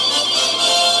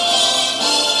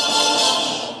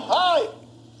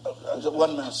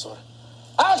1 minute, sorry.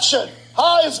 Action!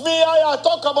 Hi, it's me, I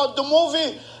talk about the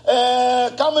movie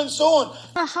coming soon.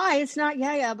 Hi, it's not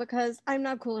Yaya because I'm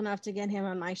not cool enough to get him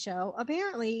on my show.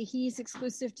 Apparently, he's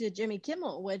exclusive to Jimmy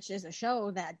Kimmel, which is a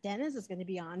show that Dennis is going to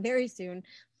be on very soon.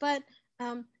 But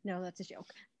no, that's a joke.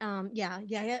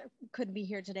 Yaya couldn't be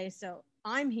here today, so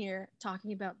I'm here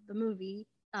talking about the movie.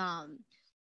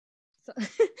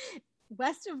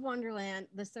 West of Wonderland,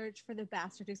 The Search for the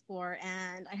Bastard Explorer,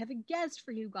 and I have a guest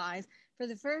for you guys for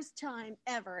the first time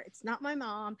ever. It's not my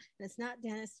mom, and it's not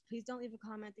Dennis. Please don't leave a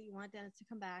comment that you want Dennis to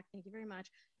come back. Thank you very much.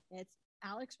 It's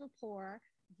Alex Rapport,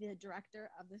 the director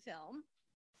of the film,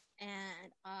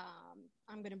 and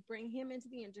I'm going to bring him into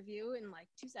the interview in like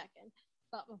 2 seconds.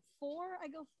 But before I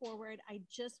go forward, I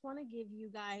just want to give you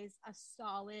guys a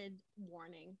solid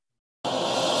warning.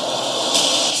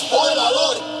 Spoiler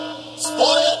alert!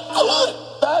 Spoiler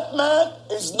alert! Batman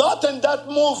is not in that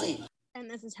movie. And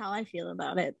this is how I feel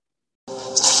about it.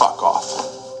 Fuck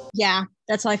off. Yeah,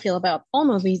 that's how I feel about all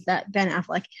movies that Ben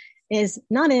Affleck is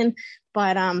not in.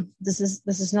 But this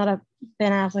is not a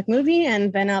Ben Affleck movie,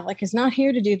 and Ben Affleck is not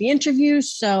here to do the interview.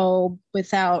 So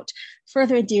without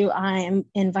further ado, I am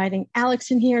inviting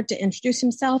Alex in here to introduce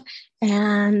himself.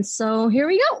 And so here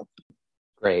we go.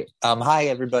 Great. Hi,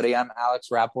 everybody. I'm Alex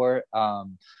Rapport.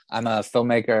 I'm a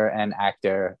filmmaker and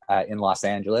actor in Los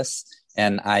Angeles,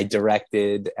 and I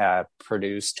directed,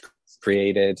 produced,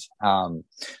 created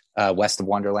West of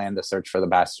Wonderland, The Search for the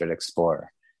Bastard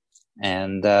Explorer.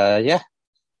 And and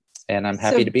I'm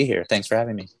happy to be here. Thanks for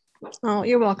having me. Oh,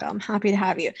 you're welcome. Happy to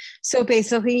have you. So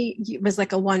basically, it was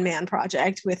like a one-man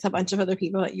project with a bunch of other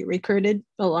people that you recruited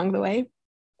along the way.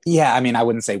 Yeah, I mean, I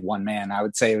wouldn't say one man. I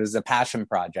would say it was a passion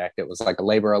project. It was like a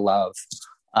labor of love.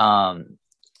 I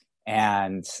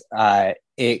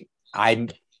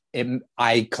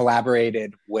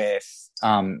collaborated with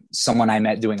someone I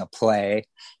met doing a play,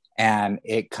 and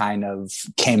it kind of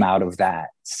came out of that.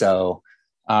 So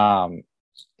the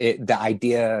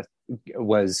idea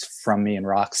was from me and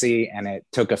Roxy, and it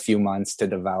took a few months to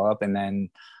develop, and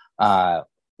then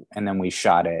we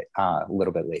shot it a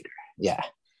little bit later. Yeah.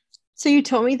 So you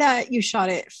told me that you shot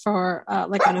it for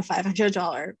like on a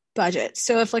 $500 budget.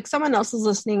 So if like someone else is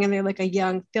listening and they're like a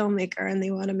young filmmaker and they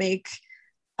want to make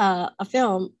a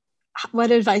film,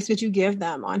 what advice would you give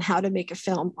them on how to make a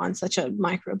film on such a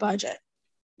micro budget?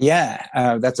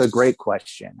 Yeah, that's a great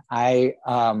question. I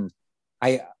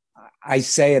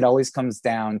say it always comes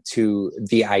down to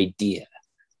the idea,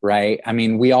 right? I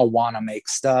mean, we all want to make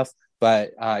stuff, but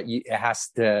it has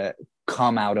to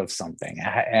come out of something.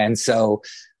 And so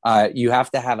you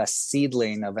have to have a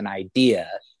seedling of an idea,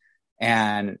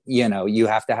 and, you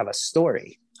have to have a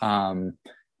story.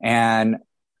 And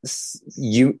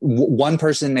one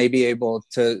person may be able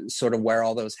to sort of wear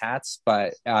all those hats,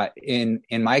 but in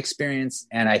my experience,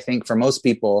 and I think for most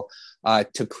people,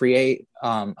 to create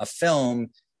a film,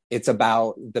 it's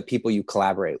about the people you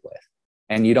collaborate with.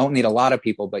 And you don't need a lot of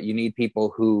people, but you need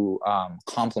people who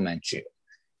complement you,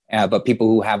 but people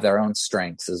who have their own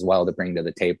strengths as well to bring to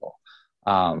the table.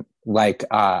 I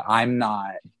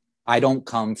don't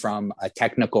come from a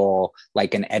technical,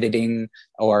 like an editing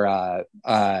or a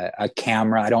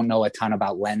camera. I don't know a ton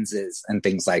about lenses and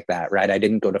things like that, right? I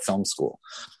didn't go to film school.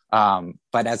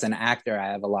 But as an actor, I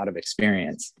have a lot of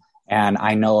experience, and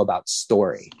I know about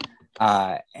story,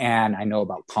 and I know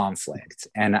about conflict.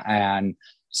 And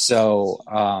so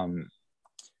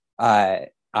I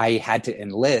had to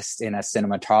enlist in a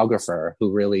cinematographer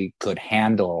who really could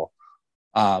handle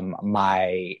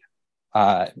my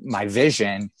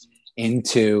vision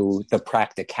into the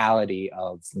practicality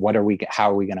of how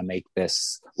are we going to make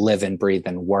this live and breathe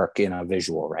and work in a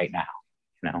visual right now,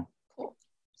 Cool.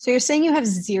 So you're saying you have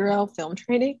zero film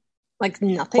training, like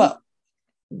nothing?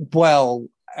 Well,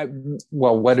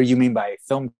 what do you mean by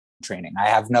film training?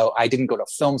 I didn't go to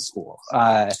film school,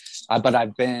 but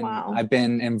I've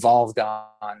been involved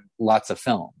on lots of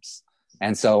films.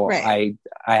 And so right.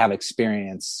 I have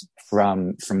experience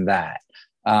from that.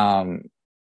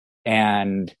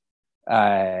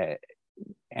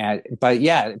 But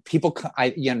yeah,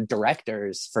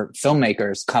 directors, for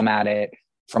filmmakers, come at it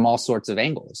from all sorts of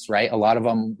angles, right? A lot of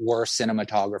them were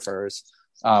cinematographers,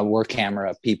 were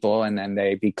camera people, and then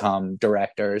they become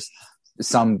directors.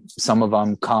 Some of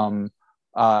them come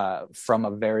from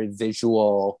a very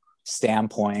visual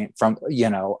standpoint.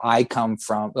 I come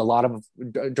from a lot of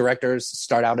directors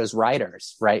start out as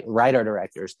writers, right? Writer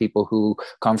directors, people who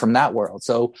come from that world.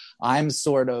 So I'm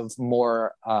sort of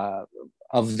more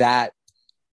of that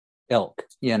ilk.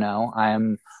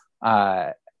 I'm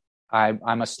a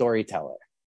storyteller,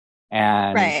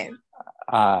 and right.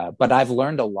 But I've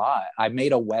learned a lot. I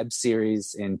made a web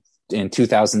series in in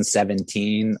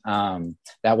 2017.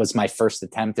 That was my first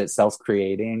attempt at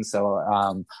self-creating.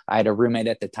 So I had a roommate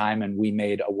at the time, and we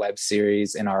made a web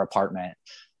series in our apartment.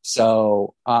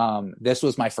 So this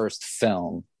was my first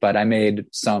film, but I made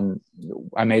some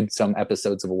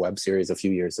episodes of a web series a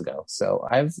few years ago. So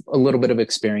I have a little bit of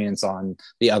experience on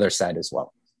the other side as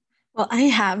well. Well, I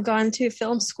have gone to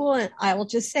film school, and I will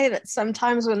just say that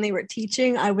sometimes when they were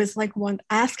teaching, I was like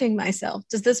asking myself,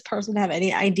 does this person have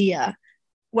any idea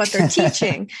what they're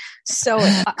teaching? So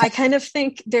I kind of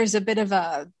think there's a bit of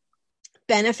a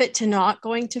benefit to not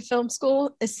going to film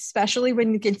school, especially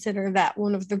when you consider that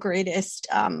one of the greatest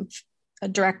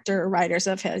director writers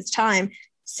of his time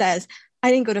says,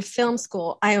 I didn't go to film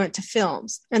school, I went to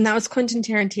films. And that was Quentin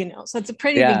Tarantino. So it's a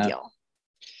pretty big deal.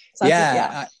 So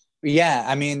yeah.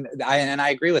 I mean,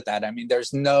 I agree with that. I mean,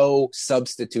 there's no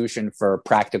substitution for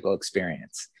practical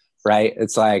experience, right?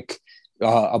 It's like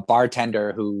a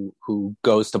bartender who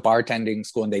goes to bartending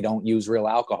school and they don't use real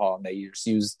alcohol, and they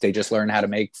just learn how to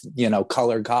make,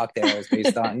 colored cocktails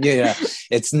based on,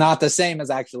 it's not the same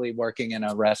as actually working in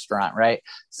a restaurant. Right.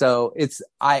 So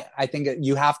I think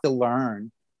you have to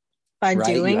learn by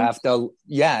doing, you have to,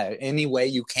 any way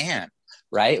you can.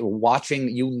 Right.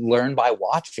 You learn by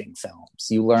watching films,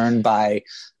 you learn by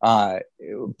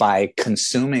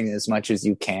consuming as much as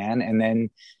you can. And then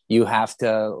you have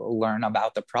to learn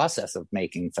about the process of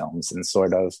making films and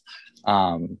sort of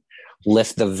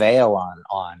lift the veil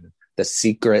on the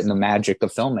secret and the magic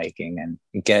of filmmaking, and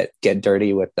get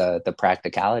dirty with the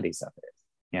practicalities of it,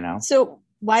 So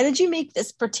why did you make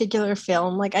this particular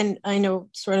film? Like, I know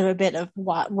sort of a bit of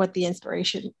what the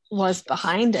inspiration was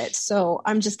behind it. So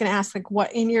I'm just going to ask, like,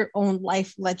 what in your own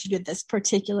life led you to this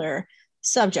particular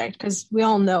subject? Because we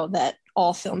all know that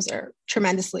all films are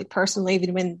tremendously personal,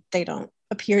 even when they don't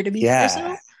appear to be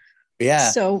personal.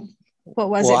 Yeah. So what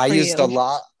was it for I used you? a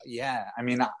lot. Yeah. I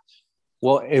mean, a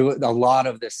lot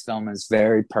of this film is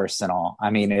very personal.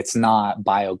 I mean, it's not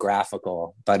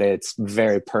biographical, but it's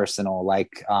very personal.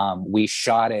 Like, we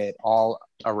shot it all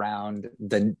around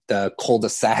the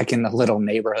cul-de-sac in the little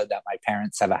neighborhood that my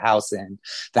parents have a house in.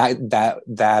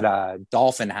 That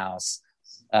dolphin house,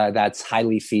 that's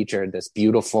highly featured, this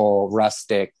beautiful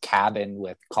rustic cabin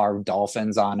with carved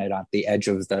dolphins on it at the edge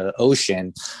of the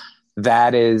ocean.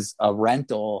 That is a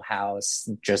rental house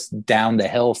just down the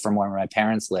hill from where my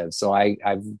parents live. So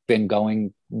I've been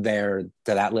going there to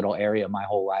that little area my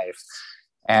whole life.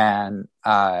 So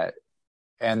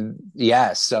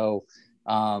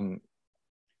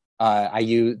I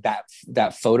use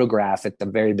that photograph at the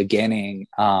very beginning,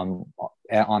 on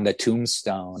the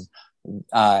tombstone.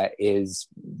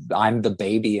 I'm the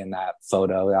baby in that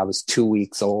photo. I was 2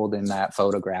 weeks old in that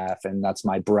photograph, and that's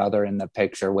my brother in the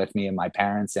picture with me and my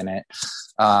parents in it,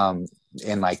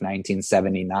 in like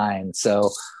 1979.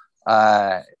 So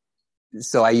I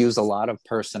use a lot of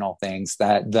personal things.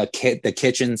 That the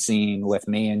kitchen scene with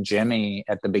me and Jimmy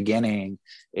at the beginning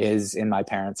is in my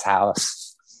parents'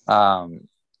 house,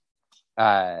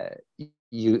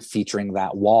 featuring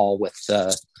that wall with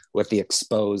the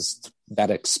exposed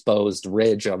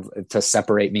ridge to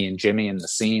separate me and Jimmy in the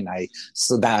scene. I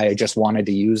just wanted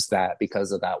to use that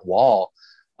because of that wall,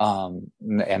 and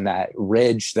that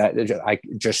ridge that I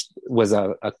just was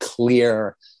a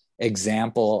clear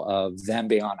example of them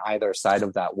being on either side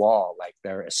of that wall, like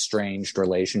their estranged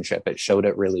relationship. It showed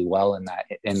it really well in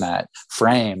that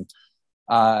frame.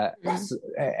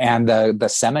 And the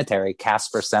cemetery,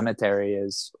 Casper Cemetery,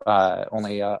 is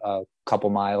only a couple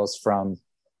miles from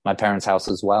my parents' house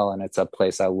as well, and it's a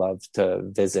place I love to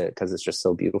visit because it's just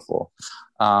so beautiful.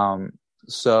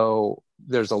 So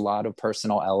there's a lot of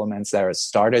personal elements there. It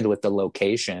started with the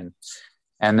location,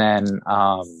 and then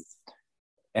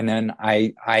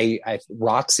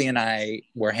Roxy and I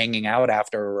were hanging out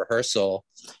after a rehearsal,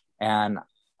 and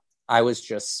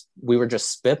we were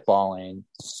just spitballing.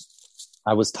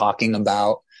 I was talking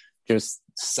about just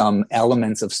some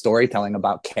elements of storytelling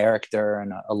about character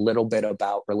and a little bit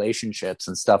about relationships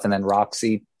and stuff. And then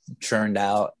Roxy churned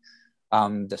out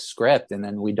the script, and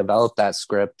then we developed that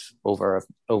script over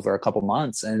a couple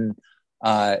months. And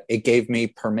it gave me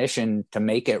permission to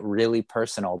make it really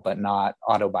personal, but not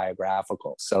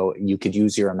autobiographical. So you could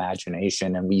use your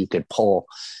imagination, and you could pull.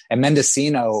 And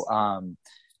Mendocino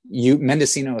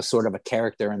is sort of a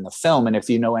character in the film. And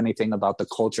if you know anything about the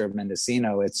culture of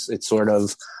Mendocino, it's sort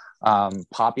of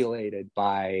populated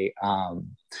by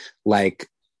like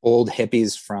old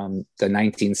hippies from the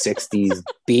 1960s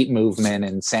beat movement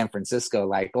in San Francisco,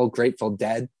 like old Grateful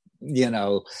Dead,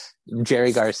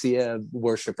 Jerry Garcia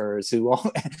worshipers who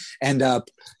all end up,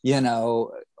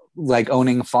 like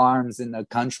owning farms in the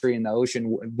country in the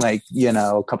ocean, like,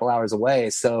 a couple hours away.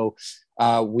 So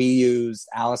we used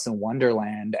Alice in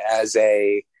Wonderland as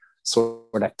a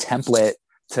sort of template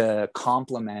to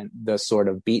complement the sort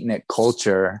of beatnik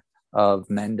culture of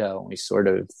Mendo. We sort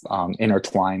of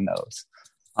intertwine those.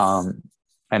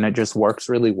 And it just works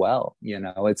really well.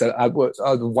 It's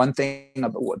one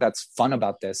thing that's fun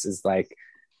about this is like,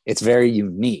 it's very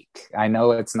unique. I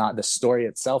know it's not, the story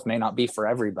itself may not be for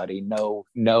everybody. No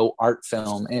art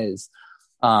film is,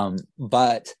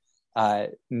 but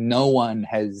no one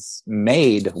has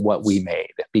made what we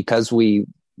made because we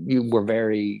were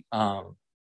very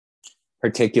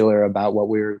particular about what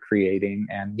we were creating.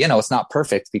 And, it's not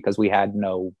perfect because we had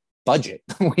no budget.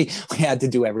 we had to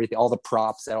do everything, all the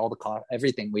props and all the cost,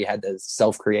 everything we had to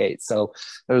self-create. So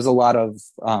there was a lot of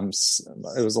awesome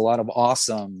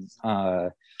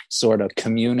sort of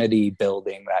community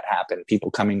building that happened, people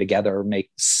coming together,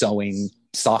 sewing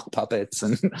sock puppets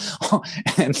and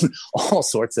all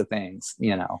sorts of things,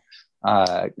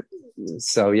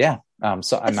 so yeah.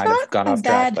 So I might have gone off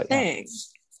track, but yeah.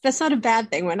 That's not a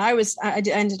bad thing. When I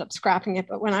ended up scrapping it,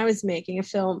 but when I was making a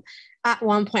film at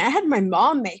one point, I had my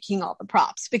mom making all the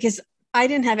props because I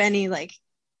didn't have any like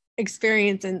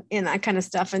experience in that kind of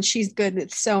stuff. And she's good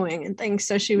with sewing and things.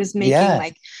 So she was making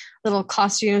like little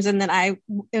costumes. And then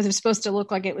it was supposed to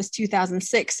look like it was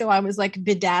 2006. So I was like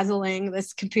bedazzling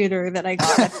this computer that I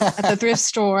got at the thrift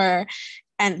store.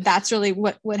 And that's really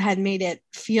what had made it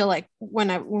feel like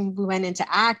when we went into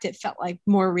act, it felt like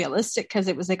more realistic because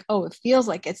it was like, oh, it feels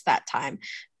like it's that time.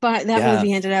 But that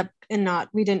movie ended up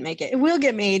we didn't make it. It will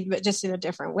get made, but just in a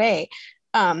different way.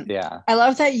 I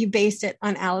love that you based it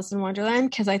on Alice in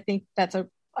Wonderland because I think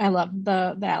I love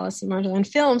the Alice in Wonderland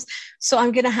films. So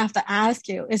I'm going to have to ask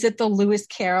you, is it the Lewis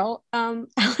Carroll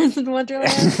Alice in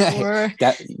Wonderland or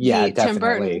definitely. Tim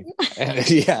Burton?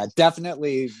 Yeah,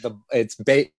 definitely.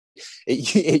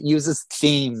 It uses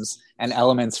themes and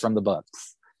elements from the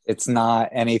books. It's not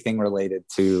anything related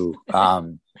to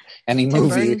any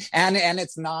movie, and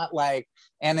it's not like,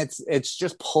 and it's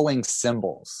just pulling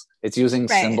symbols. It's using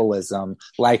symbolism,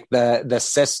 like the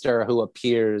sister who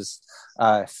appears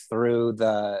through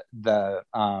the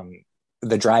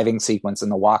driving sequence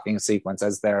and the walking sequence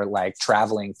as they're like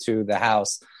traveling through the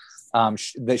house.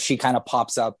 She kind of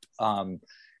pops up, kind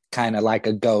of like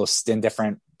a ghost in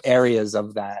different areas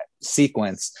of that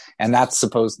sequence, and that's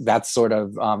sort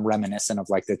of reminiscent of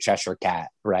like the Cheshire Cat,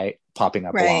 right? Popping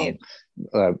up along,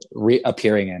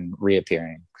 appearing and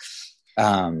reappearing.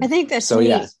 I think that's neat.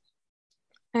 Yeah.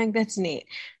 I think that's neat.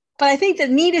 But I think the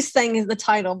neatest thing is the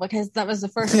title, because that was the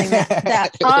first thing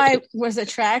that I was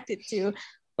attracted to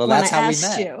when I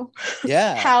asked you.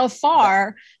 Yeah. How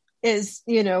far is,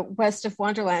 west of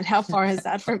Wonderland? How far is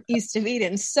that from East of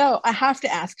Eden? So I have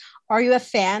to ask, are you a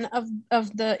fan of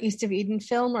the East of Eden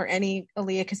film or any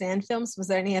Elia Kazan films? Was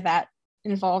there any of that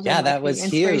involved? Yeah, that was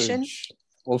huge.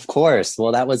 Well, of course.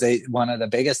 Well, that was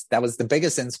the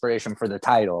biggest inspiration for the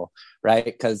title, right?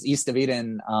 Because East of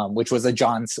Eden, which was a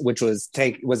John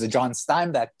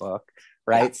Steinbeck book,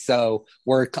 right? Yeah. So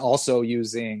we're also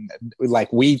using,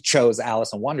 like, we chose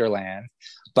Alice in Wonderland,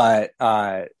 but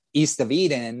East of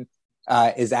Eden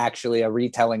is actually a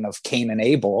retelling of Cain and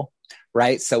Abel,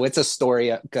 right? So it's a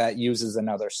story that uses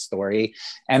another story.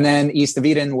 And then East of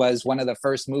Eden was one of the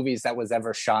first movies that was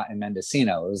ever shot in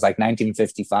Mendocino. It was like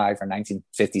 1955 or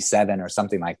 1957 or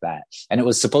something like that. And it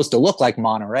was supposed to look like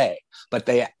Monterey, but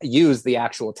they used the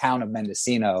actual town of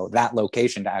Mendocino, that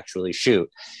location, to actually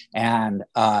shoot. And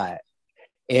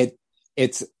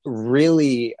it's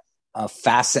really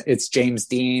it's James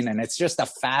Dean, and it's just a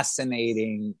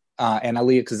fascinating and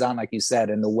Elia Kazan, like you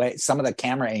said, and the way some of the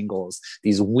camera angles,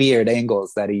 these weird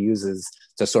angles that he uses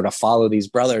to sort of follow these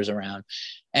brothers around.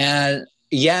 And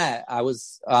yeah, I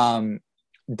was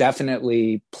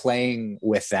definitely playing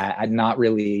with that. I'm not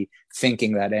really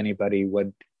thinking that anybody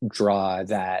would draw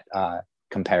that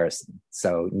comparison.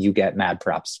 So you get mad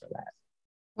props for that.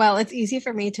 Well, it's easy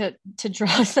for me to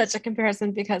draw such a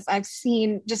comparison because I've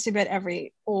seen just about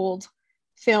every old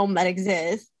film that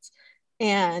exists.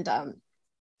 And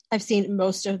I've seen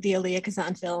most of the Elia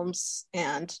Kazan films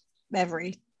and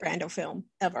every Brando film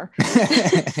ever.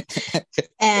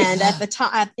 And at the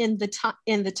time, in the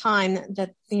time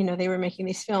that they were making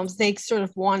these films, they sort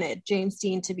of wanted James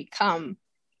Dean to become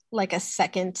like a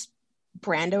second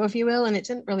Brando, if you will, and it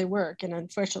didn't really work. And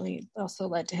unfortunately, it also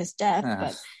led to his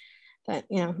death. But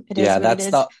it is. Yeah,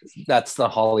 that's the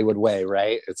Hollywood way,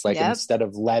 right? It's like instead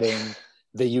of letting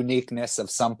the uniqueness of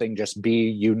something just be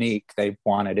unique, they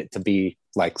wanted it to be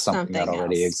like something that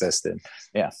already existed.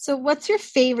 Yeah. So what's your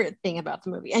favorite thing about the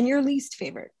movie and your least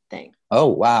favorite thing? Oh,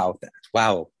 wow.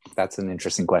 That's an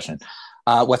interesting question.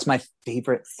 What's my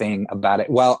favorite thing about it?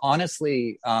 Well,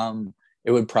 honestly,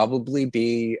 it would probably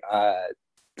be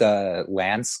the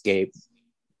landscape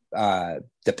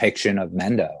depiction of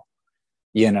Mendo.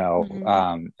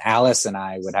 Alice and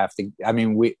I would have to, I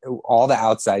mean, all the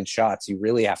outside shots, you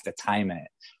really have to time it,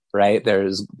 right?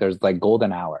 There's like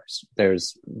golden hours.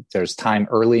 There's time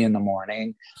early in the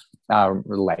morning,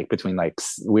 like between, like,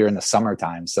 we're in the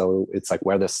summertime, so it's like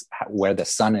where the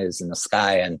sun is in the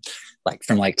sky, and like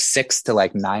from like 6 to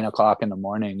like 9 o'clock in the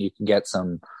morning, you can get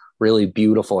some really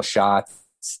beautiful shots.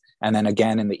 And then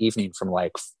again in the evening from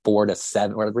like 4 to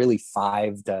 7, or really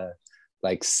 5 to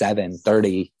like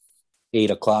 7:30,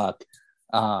 8 o'clock.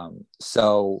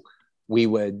 So we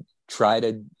would try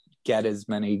to get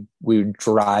we would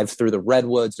drive through the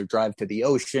redwoods or drive to the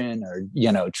ocean, or,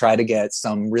 try to get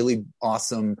some really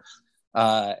awesome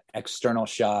external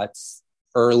shots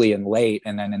early and late.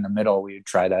 And then in the middle, we would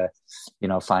try to,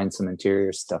 find some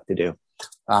interior stuff to do.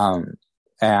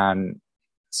 And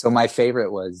so my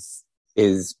favorite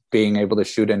is being able to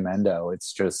shoot in Mendo.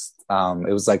 It's just,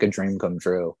 it was like a dream come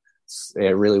true.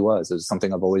 It really was. It was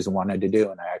something I've always wanted to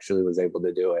do, and I actually was able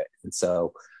to do it. And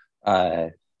so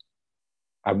I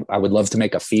would love to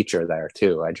make a feature there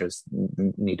too. I just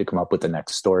need to come up with the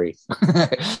next story.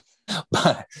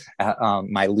 But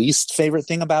my least favorite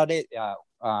thing about it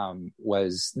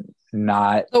was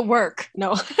not the work.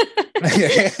 No.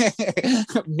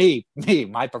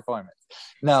 my performance.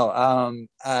 No.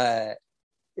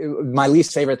 My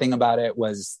least favorite thing about it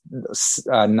was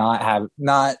I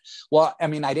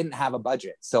didn't have a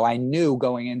budget. So I knew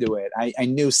going into it, I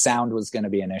knew sound was going to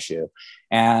be an issue.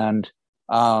 And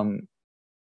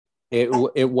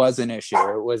it was an issue.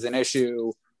 It was an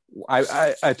issue.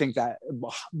 I think that,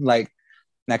 like,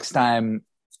 next time,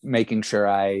 making sure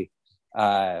I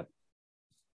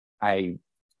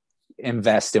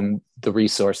invest in the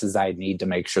resources I need to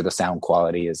make sure the sound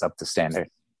quality is up to standard.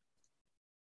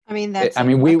 I mean, that's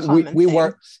we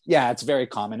work. Yeah, it's very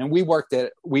common. And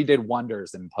we did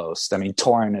wonders in post. I mean,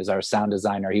 Torin is our sound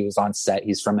designer. He was on set.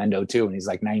 He's from Endo too. And he's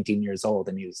like 19 years old,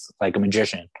 and he's like a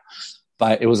magician,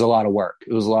 but it was a lot of work.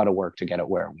 It was a lot of work to get it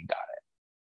where we got it.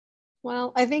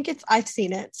 Well, I think I've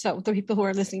seen it. So the people who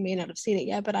are listening may not have seen it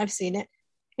yet, but I've seen it.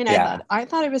 And I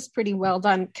thought it was pretty well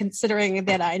done, considering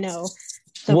that I know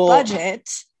the budget.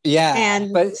 Yeah.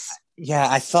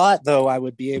 I thought, though, I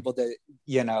would be able to,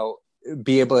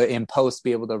 in post,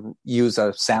 be able to use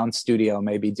a sound studio,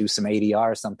 maybe do some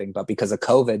ADR or something. But because of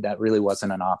COVID, that really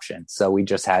wasn't an option. So we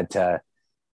just had to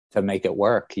make it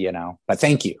work, But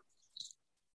thank you.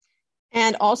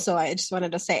 And also, I just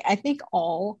wanted to say, I think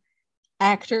all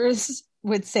actors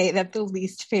would say that the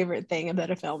least favorite thing about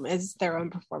a film is their own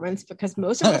performance, because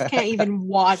most of us can't even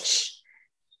watch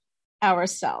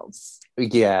ourselves.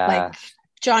 Yeah. Like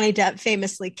Johnny Depp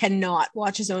famously cannot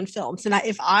watch his own films. And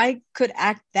if I could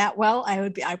act that well,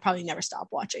 I'd probably never stop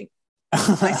watching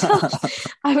myself.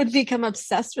 I would become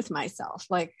obsessed with myself.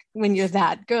 Like, when you're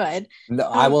that good. No,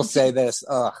 I will say this,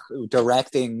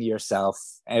 directing yourself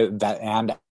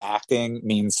and acting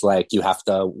means, like, you have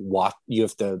to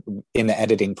in the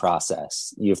editing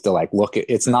process, you have to, like, look at,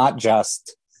 it's not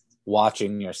just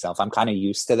watching yourself. I'm kind of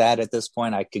used to that at this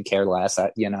point. I could care less,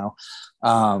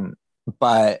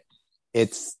 but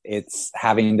it's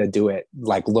having to do it,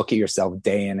 like, look at yourself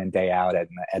day in and day out in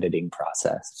the editing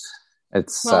process. A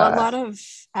lot of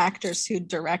actors who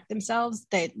direct themselves,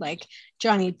 they, like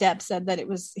Johnny Depp said that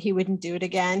he wouldn't do it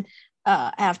again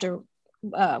after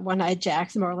One-Eyed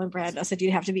Jacks, Marlon Brando said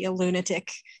you'd have to be a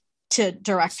lunatic to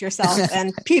direct yourself,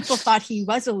 and people thought he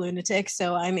was a lunatic.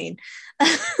 So I mean,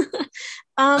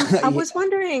 I was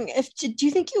wondering, do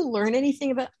you think you learn anything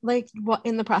about, like, what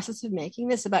in the process of making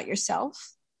this about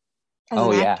yourself as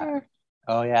an actor?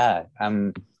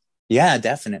 Yeah,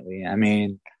 definitely. I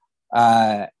mean,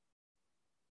 I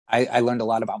learned a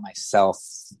lot about myself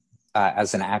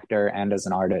as an actor and as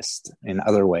an artist in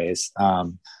other ways.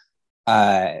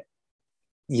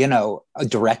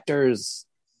 Directors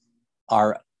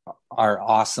are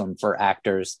awesome for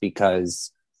actors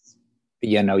because,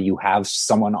 you have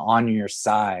someone on your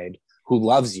side who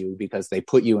loves you because they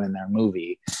put you in their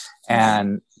movie,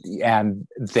 and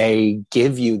they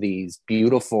give you these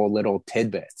beautiful little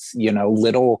tidbits,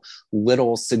 little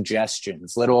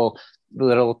suggestions, little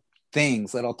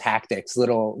things, little tactics,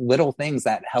 little things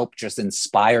that help just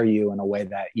inspire you in a way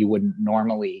that you wouldn't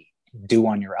normally do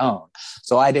on your own.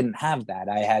 So I didn't have that.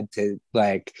 I had to,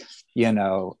 like,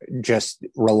 just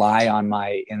rely on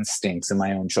my instincts and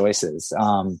my own choices.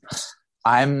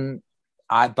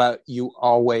 But you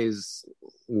always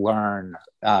learn.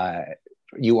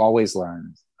 You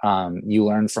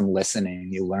learn from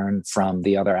listening. You learn from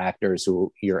the other actors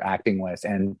who you're acting with,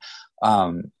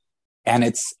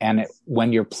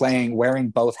 when you're wearing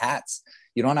both hats,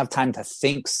 you don't have time to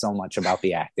think so much about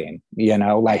the acting, you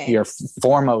know, like Right. your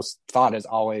foremost thought is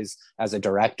always, as a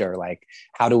director, like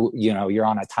how do, you know, you're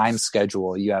on a time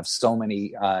schedule, you have so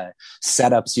many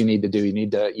setups you need to do, you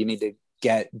need to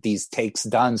get these takes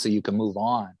done so you can move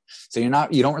on. So you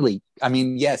don't really, I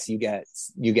mean, yes, you get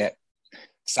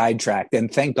sidetracked,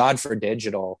 and thank God for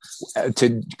digital,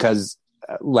 because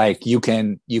like you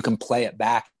can play it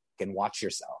back and watch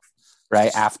yourself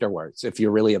right afterwards. If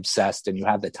you're really obsessed and you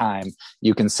have the time,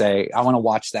 you can say, I want to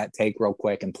watch that take real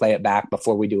quick and play it back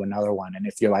before we do another one. And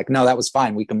if you're like, no, that was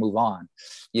fine, we can move on,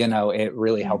 you know, it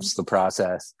really helps the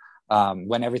process.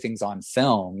 When everything's on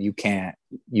film, you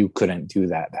couldn't do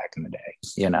that back in the day,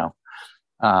 you know.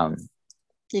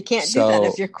 You can't do that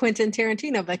if you're Quentin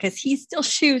Tarantino, because he still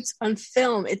shoots on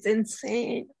film. It's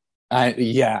insane.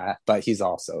 Yeah, but he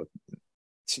should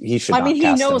not he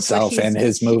cast knows himself in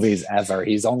his movies ever.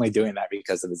 He's only doing that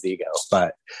because of his ego.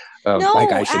 But no,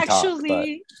 like I should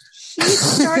actually, he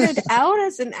started out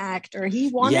as an actor. He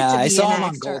wanted to be an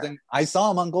actor. I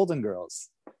saw him on Golden Girls.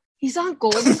 He's on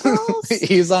Golden Girls.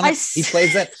 He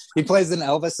plays an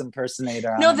Elvis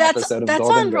impersonator. No, on an episode of that's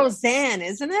Golden on Girls. Roseanne,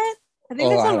 isn't it? I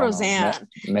think it's on Roseanne.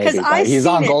 Maybe, but he's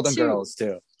on Golden Girls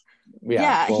too.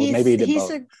 Yeah, well, maybe he did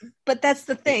both. But that's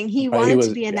the thing. He wanted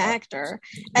to be an actor,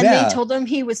 and they told him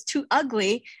he was too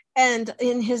ugly. And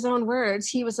in his own words,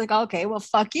 he was like, "Okay, well,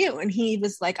 fuck you." And he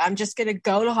was like, "I'm just going to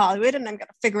go to Hollywood, and I'm going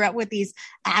to figure out what these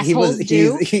assholes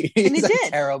do." He's a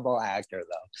terrible actor,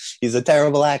 though. He's a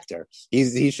terrible actor.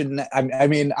 He shouldn't. I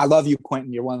mean, I love you,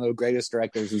 Quentin. You're one of the greatest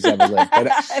directors who's ever lived.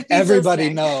 But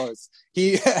everybody knows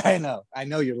I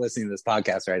know you're listening to this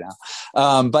podcast right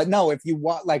now. But no, if you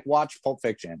watch Pulp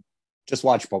Fiction, just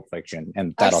watch Pulp Fiction,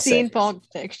 and that'll I've seen Pulp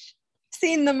Fiction.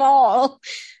 Seen them all.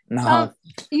 No.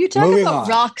 You talk about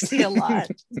Roxy a lot.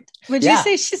 Would you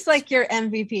say she's like your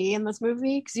MVP in this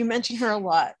movie? Because you mentioned her a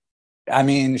lot. I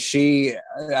mean,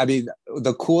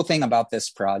 the cool thing about this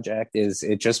project is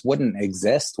it just wouldn't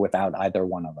exist without either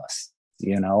one of us.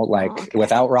 You know,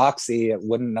 without Roxy, it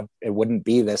wouldn't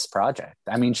be this project.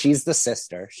 I mean, she's the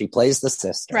sister. She plays the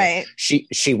sister. Right.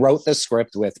 She wrote the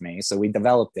script with me, so we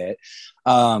developed it.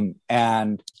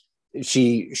 And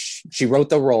she wrote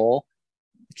the role.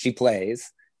 She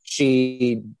plays.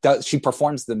 She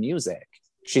performs the music.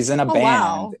 She's in a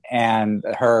band, and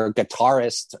her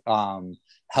guitarist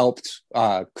helped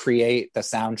create the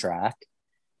soundtrack,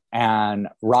 and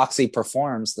Roxy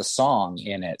performs the song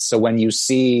in it. So when you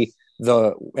see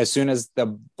as soon as the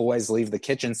boys leave the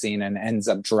kitchen scene and ends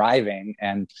up driving,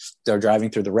 and they're driving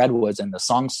through the redwoods and the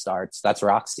song starts, that's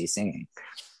Roxy singing.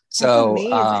 So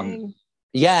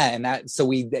so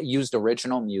we used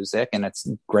original music, and it's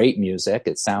great music.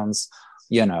 It sounds,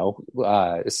 kind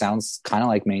of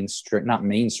like not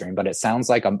mainstream, but it sounds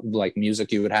like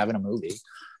music you would have in a movie,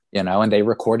 you know, and they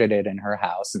recorded it in her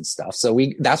house and stuff. So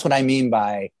that's what I mean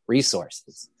by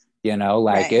resources, you know,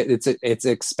 it's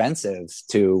expensive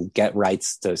to get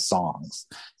rights to songs,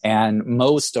 and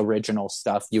most original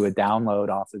stuff you would download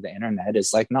off of the internet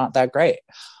is like not that great.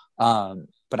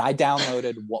 But I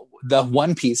downloaded the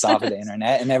one piece off of the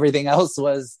internet, and everything else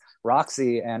was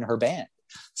Roxy and her band.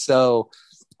 So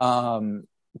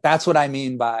that's what I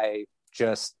mean by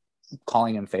just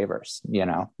calling in favors, you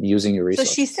know, using your resources.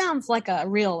 So she sounds like a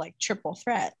real triple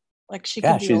threat. Like she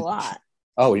can do a lot.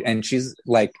 Oh, and she's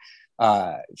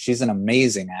she's an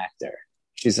amazing actor.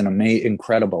 She's an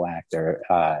incredible actor.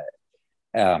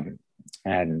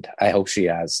 And I hope she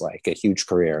has a huge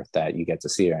career that you get to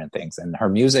see her in things. And her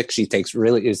music, she's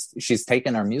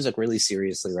taken her music really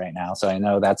seriously right now. So I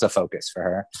know that's a focus for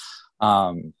her.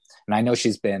 And I know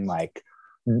she's been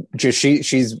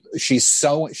she's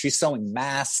sewing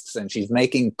masks, and she's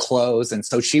making clothes. And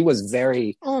so she was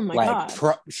very,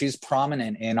 she's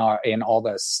prominent in all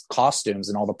the costumes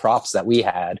and all the props that we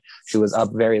had. She was up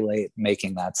very late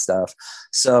making that stuff.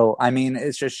 So, I mean,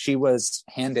 it's just, she was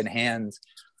hand in hand,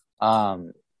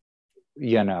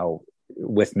 you know,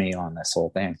 with me on this whole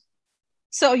thing.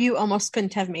 So you almost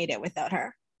couldn't have made it without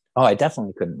her. Oh, I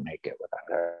definitely couldn't make it without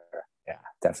her. Yeah,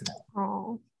 definitely.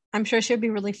 Oh, I'm sure she'd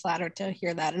be really flattered to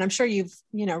hear that. And I'm sure you've,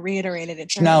 reiterated it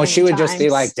to her. No, she would times. Just be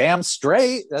like, damn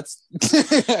straight. That's,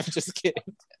 I'm just kidding.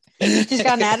 She's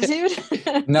got an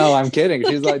attitude? No, I'm kidding.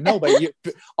 She's like, no, but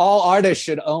all artists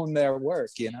should own their work,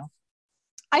 you know?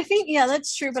 I think, yeah,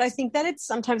 that's true. But I think that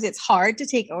sometimes it's hard to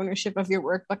take ownership of your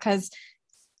work, because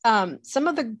some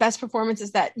of the best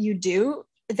performances that you do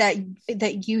that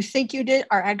you think you did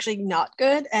are actually not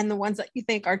good. And the ones that you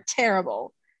think are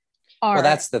terrible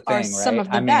that's the thing, right? Some of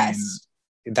the best.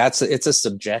 It's a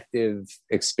subjective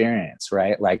experience,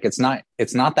 right? Like it's not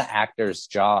the actor's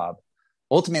job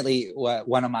ultimately what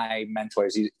one of my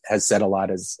mentors has said a lot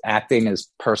is acting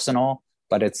is personal,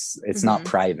 but it's not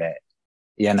private,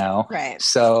 you know? Right.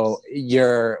 So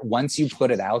once you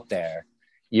put it out there,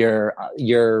 you're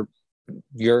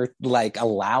like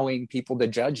allowing people to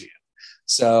judge you.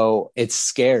 So it's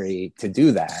scary to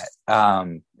do that.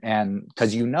 And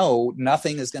because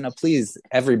nothing is going to please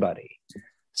everybody.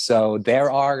 So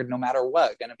there are, no matter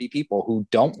what, going to be people who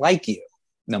don't like you,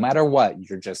 no matter what.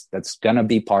 That's going to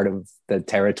be part of the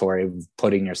territory of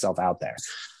putting yourself out there.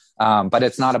 But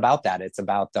it's not about that. It's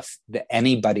about the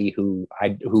anybody who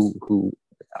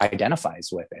identifies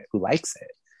with it, who likes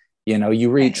it. You know, you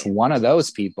reach one of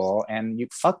those people and you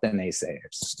fuck the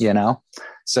naysayers, you know?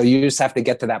 So you just have to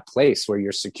get to that place where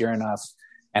you're secure enough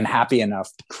and happy enough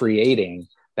creating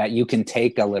that you can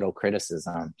take a little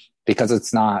criticism, because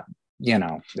it's not, you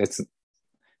know, it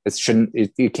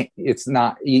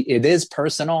is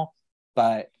personal,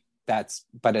 but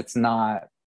it's not,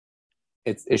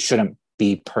 it shouldn't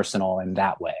be personal in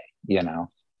that way, you know?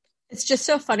 It's just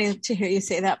so funny to hear you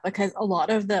say that, because a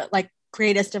lot of the like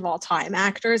greatest of all time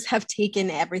actors have taken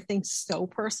everything so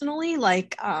personally.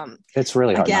 Like, it's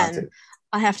really hard again, not to.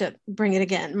 I have to bring it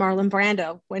again. Marlon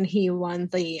Brando, when he won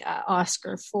the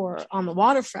Oscar for On the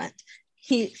Waterfront,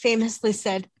 he famously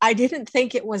said, "I didn't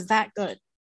think it was that good."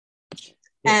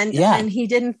 And he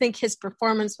didn't think his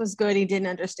performance was good. He didn't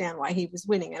understand why he was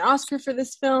winning an Oscar for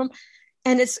this film.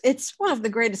 And it's one of the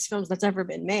greatest films that's ever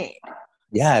been made.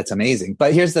 Yeah, it's amazing.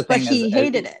 But here's the thing. But he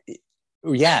hated it.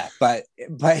 Yeah, but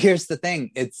here's the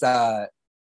thing. It's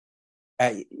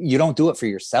you don't do it for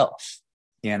yourself,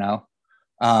 you know?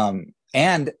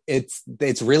 And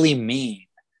it's really mean.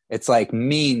 It's like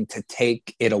mean to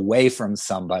take it away from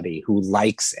somebody who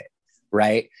likes it,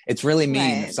 right? It's really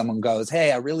mean if someone goes,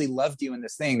 "Hey, I really loved you in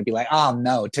this thing," to be like, "Oh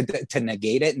no," to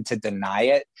negate it and to deny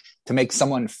it, to make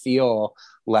someone feel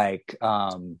like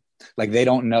they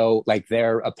don't know, like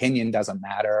their opinion doesn't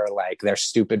matter, like they're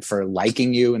stupid for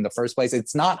liking you in the first place.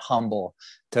 It's not humble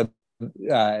to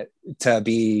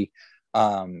be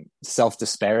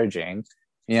self-disparaging,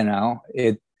 you know?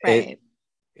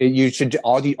 You should,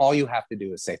 all you have to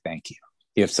do is say thank you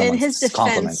if someone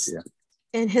compliments you.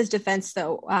 In his defense,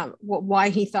 though, why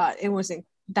he thought it wasn't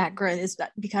that good is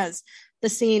that because the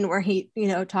scene where he, you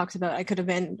know, talks about I could have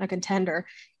been a contender,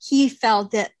 he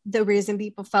felt that the reason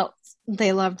people felt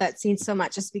they loved that scene so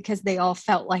much is because they all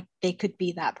felt like they could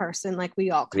be that person, like we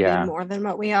all could be more than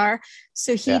what we are.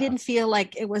 So he didn't feel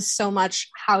like it was so much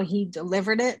how he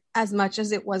delivered it as much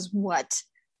as it was what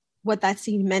that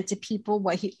scene meant to people,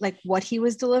 what he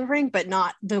was delivering, but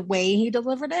not the way he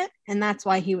delivered it. And that's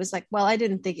why he was like, well, I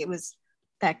didn't think it was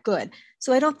that good.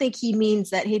 So I don't think he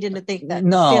means that he didn't think that.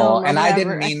 No, and I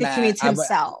didn't mean that. I think he means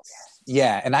himself.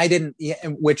 Yeah, and I didn't. Yeah,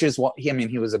 which is what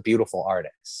he was a beautiful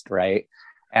artist, right?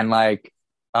 And like,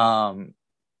 I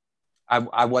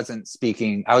wasn't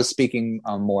speaking. I was speaking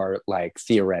more like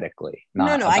theoretically.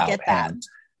 Not no, about I get that. him.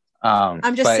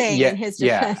 I'm just saying in his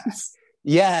defense.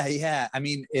 Yeah. I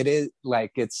mean, it is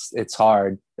like it's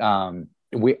hard.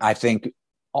 I think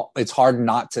it's hard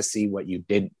not to see what you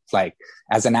did, like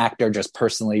as an actor, just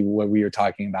personally, what we were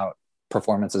talking about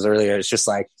performances earlier. It's just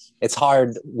like, it's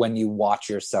hard when you watch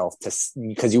yourself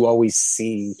because you always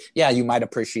see, you might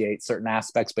appreciate certain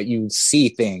aspects, but you see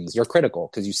things, you're critical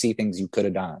because you see things you could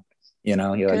have done, you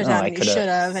know, you're like, I should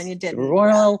have, and you didn't.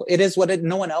 Well, it is what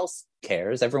no one else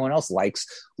cares. Everyone else likes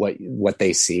what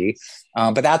they see.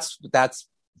 But that's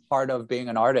part of being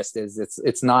an artist is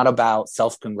it's not about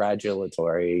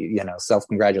self-congratulatory, you know,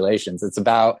 self-congratulations. It's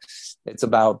about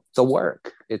the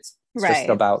work. It's just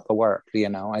about the work, you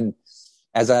know, and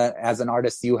as an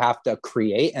artist, you have to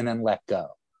create and then let go.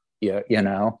 You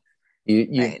know,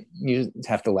 you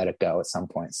have to let it go at some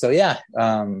point. So it's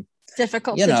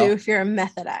difficult to do if you're a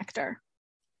method actor.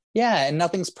 Yeah. And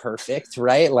nothing's perfect,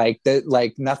 right? Like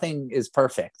nothing is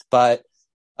perfect, but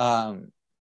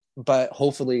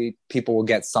hopefully people will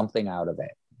get something out of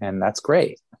it. And that's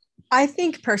great. I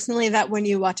think personally that when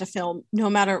you watch a film, no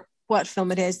matter what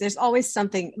film it is, there's always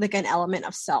something like an element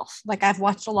of self. Like I've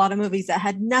watched a lot of movies that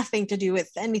had nothing to do with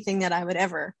anything that I would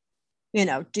ever, you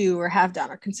know, do or have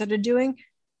done or consider doing.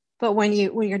 But when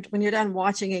you're done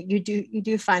watching it, you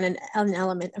do find an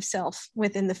element of self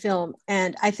within the film.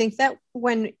 And I think that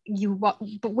when you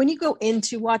go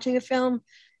into watching a film,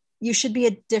 you should be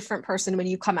a different person when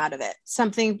you come out of it.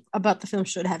 Something about the film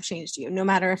should have changed you, no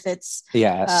matter if it's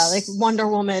like Wonder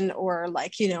Woman or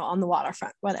like, you know, On the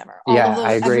Waterfront, whatever. All of those,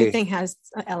 I agree. Everything has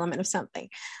an element of something.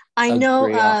 I know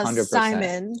 100%.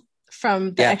 Simon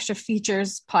from the Extra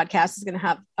Features podcast is going to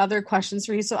have other questions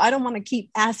for you. So I don't want to keep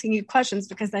asking you questions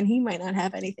because then he might not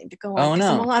have anything to go on. Oh,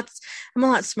 no. I'm a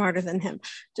lot smarter than him.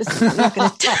 Just I'm not going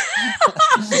to.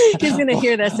 He's going to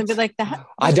hear this and be like, "That."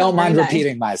 I don't mind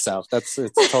repeating myself. It's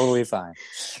totally fine.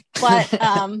 But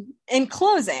in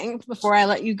closing, before I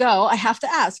let you go, I have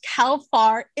to ask: how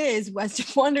far is West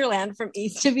of Wonderland from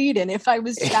East of Eden? If I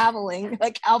was traveling,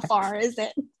 like, how far is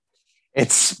it?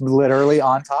 It's literally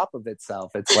on top of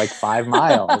itself. It's like 5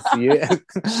 miles. So it's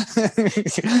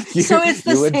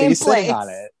the same place. On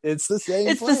it. It's the same.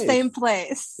 It's place. the same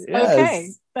place.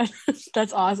 Yes. Okay,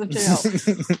 that's awesome to know.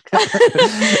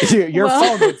 Your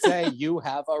phone would say you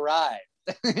have arrived.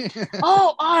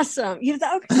 Oh, awesome!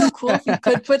 That would be so cool if you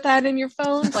could put that in your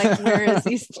phone. Like, where is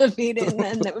East of Eden?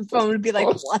 And the phone would be like,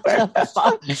 what the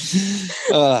fuck?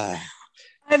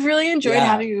 I've really enjoyed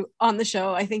having you on the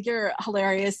show. I think you're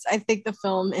hilarious. I think the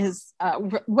film is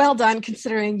well done,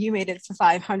 considering you made it for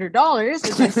 $500,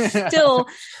 which I still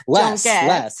don't get.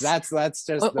 Less. That's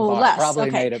just the bar. Less.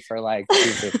 Probably made it for like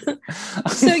 $250.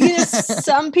 So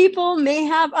some people may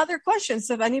have other questions.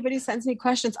 So if anybody sends me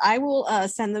questions, I will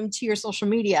send them to your social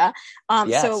media.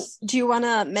 So do you want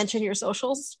to mention your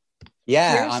socials?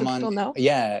 Yeah, I'm on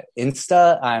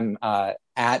Insta. I'm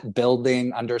at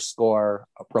building_rapport,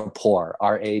 RAPPORT,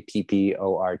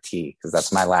 because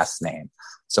that's my last name.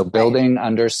 So building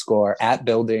 _ at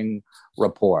building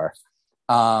rapport.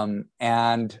 And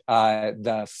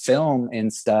the film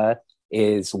Insta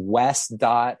is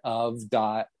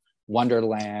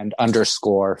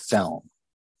west.of.wonderland_film.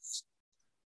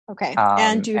 Okay.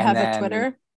 And do you have a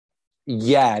Twitter?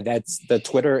 Yeah, the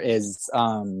Twitter is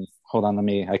hold on,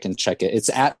 I can check it.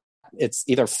 It's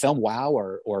either Film Wow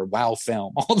or Wow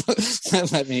Film.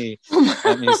 let me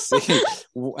see.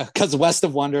 Because West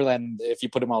of Wonderland, if you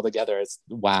put them all together, it's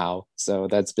Wow. So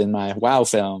that's been my Wow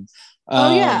Film.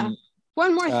 One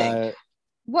more thing.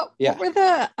 What were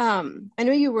the I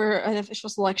know you were an official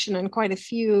selection in quite a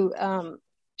few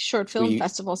short film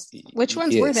festivals. Which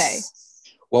ones were they?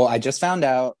 Well, I just found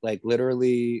out, like,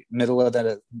 literally middle of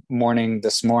the morning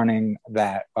this morning,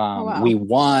 that we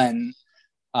won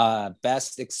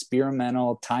best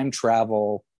experimental time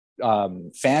travel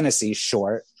fantasy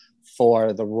short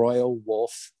for the Royal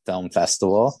Wolf Film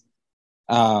Festival.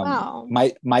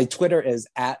 My Twitter is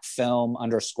at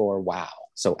film_wow.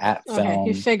 So at film. Okay,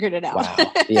 you figured it out. Wow.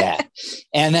 Yeah.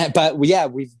 And then,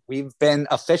 we've been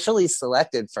officially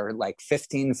selected for like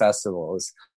 15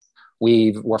 festivals.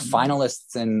 We're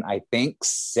finalists in, I think,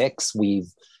 6.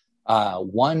 We've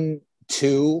won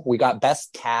 2. We got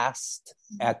best cast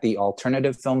at the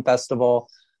Alternative Film Festival.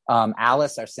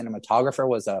 Alice, our cinematographer,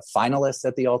 was a finalist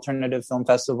at the Alternative Film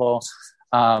Festival.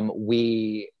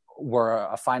 We were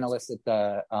a finalist at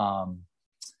the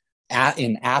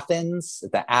in Athens,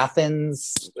 at the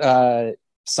Athens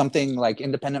something like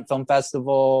Independent Film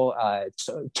Festival.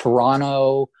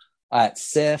 Toronto at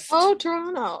SIFT. Oh,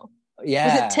 Toronto.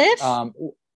 Yeah. Was it TIFF?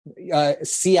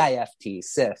 CIFT,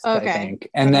 SIFT, okay. I think.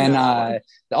 And then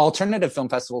the Alternative Film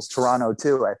Festival's Toronto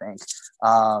too, I think.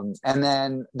 And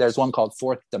then there's one called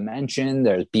Fourth Dimension.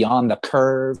 There's Beyond the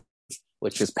Curve,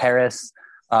 which is Paris.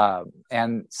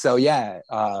 And so,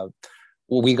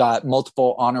 we got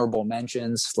multiple honorable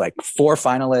mentions, like 4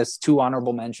 finalists, 2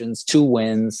 honorable mentions, 2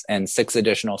 wins, and 6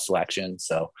 additional selections.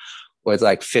 So it was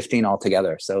like 15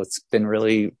 altogether. So it's been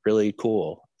really, really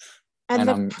cool. And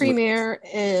the premiere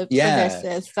for this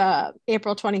is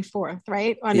April 24th,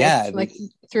 right?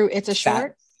 Through It's a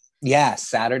Short?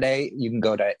 Saturday. You can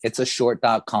go to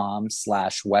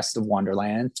itsashort.com/West of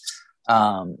Wonderland.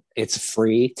 It's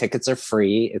free. Tickets are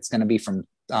free. It's going to be from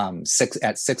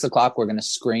 6 o'clock. We're going to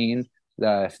screen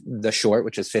the short,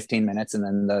 which is 15 minutes. And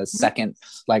then the second,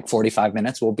 45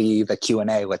 minutes will be the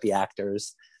Q&A with the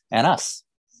actors and us.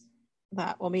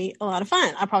 That will be a lot of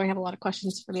fun. I'll probably have a lot of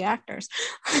questions for the actors.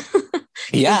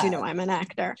 Yeah. You know, I'm an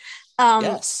actor.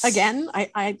 Yes. Again,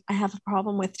 I have a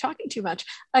problem with talking too much.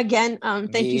 Again,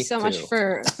 thank you so much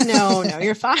for, no,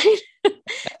 you're fine.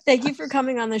 Thank you for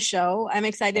coming on the show. I'm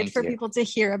excited for people to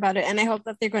hear about it. And I hope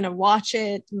that they're going to watch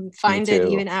it and find it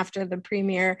even after the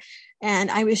premiere.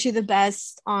 And I wish you the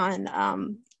best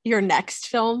on your next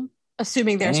film.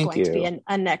 Assuming there's going to be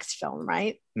a next film,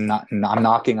 right? I'm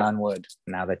knocking on wood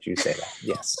now that you say that.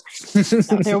 Yes.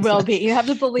 No, there will be. You have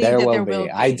to believe there will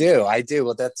be. I do.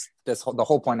 Well, the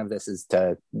whole point of this is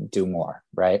to do more,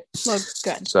 right? Well,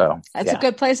 good. So that's a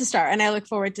good place to start. And I look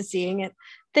forward to seeing it.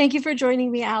 Thank you for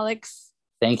joining me, Alex.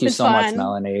 Thank you so much,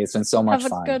 Mellanie. It's been so much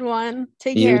fun. Have a good one.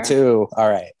 Take care. You too. All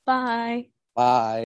right. Bye. Bye.